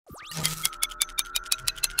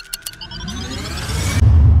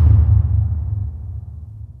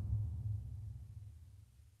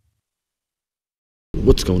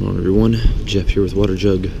What's going on, everyone? Jeff here with Water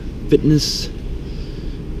Jug Fitness,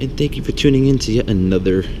 and thank you for tuning in to yet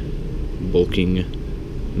another bulking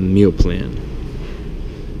meal plan.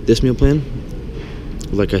 This meal plan,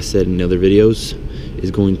 like I said in other videos, is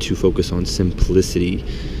going to focus on simplicity.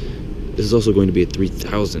 This is also going to be a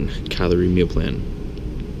 3,000 calorie meal plan,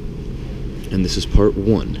 and this is part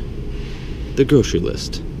 1, the grocery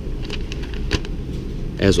list.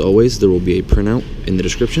 As always, there will be a printout in the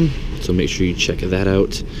description, so make sure you check that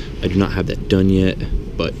out. I do not have that done yet,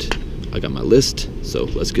 but I got my list, so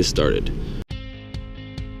let's get started.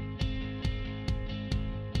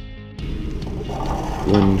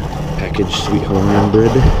 One package sweet Hawaiian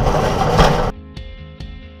bread.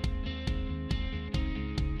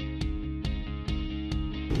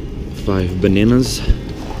 Five bananas.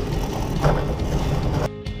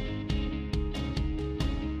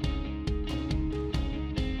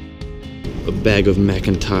 A bag of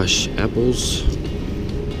Macintosh apples.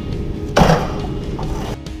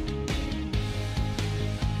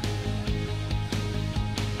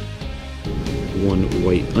 One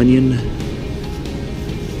white onion.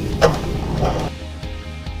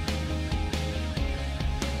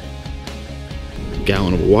 A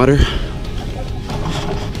gallon of water.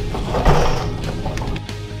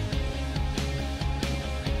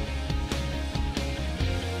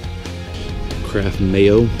 Kraft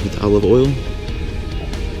mayo with olive oil.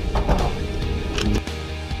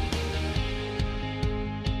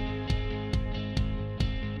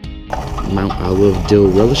 Mount Olive dill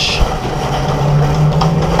relish.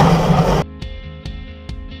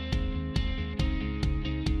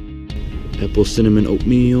 Apple cinnamon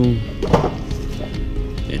oatmeal.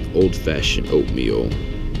 And old-fashioned oatmeal.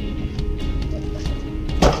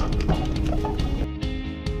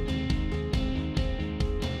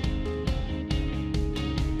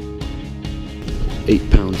 Eight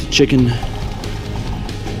pounds of chicken.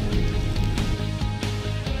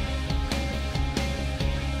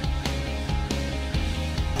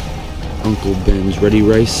 Uncle Ben's ready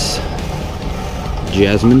rice.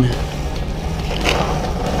 Jasmine.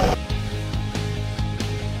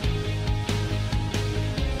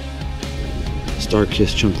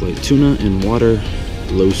 Star-Kissed chunk light tuna and water,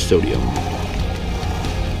 low sodium.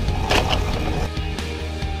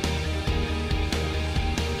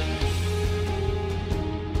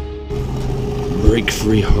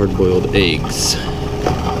 Break-free hard-boiled eggs.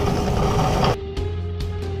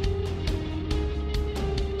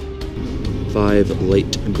 Five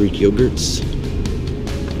light Greek yogurts.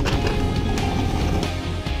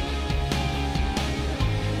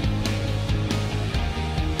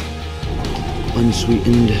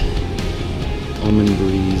 Unsweetened almond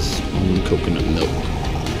breeze almond coconut milk.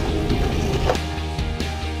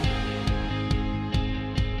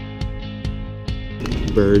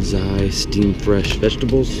 Bird's Eye steam fresh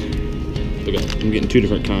vegetables. Okay, I'm getting two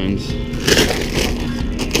different kinds.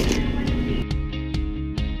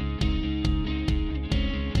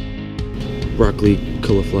 Broccoli,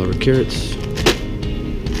 cauliflower, carrots,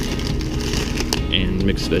 and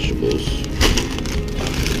mixed vegetables.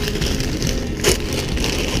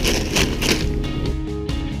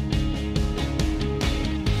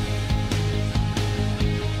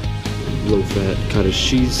 Low-fat cottage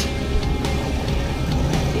cheese.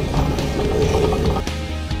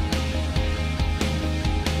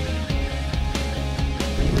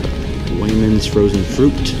 Wayman's frozen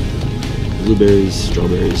fruit, blueberries,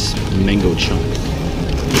 strawberries, mango chunk.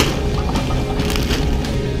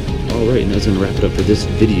 Alright, and that's going to wrap it up for this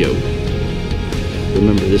video.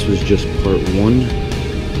 Remember, this was just part 1,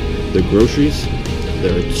 the groceries.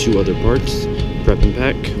 There are 2 other parts, prep and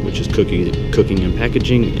pack, which is cooking and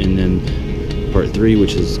packaging, and then part 3,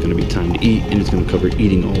 which is going to be time to eat, and it's going to cover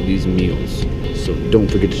eating all these meals. So don't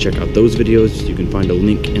forget to check out those videos. You can find a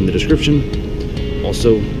link in the description.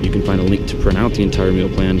 Also, you can find a link to print out the entire meal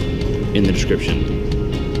plan in the description.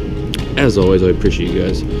 As always, I appreciate you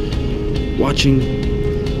guys watching.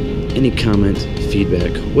 Any comment,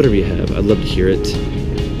 feedback, whatever you have, I'd love to hear it.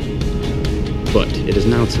 But it is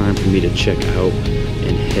now time for me to check out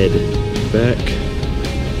and head back.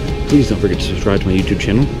 Please don't forget to subscribe to my YouTube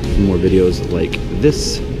channel for more videos like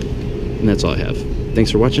this. And that's all I have.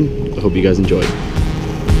 Thanks for watching. I hope you guys enjoyed.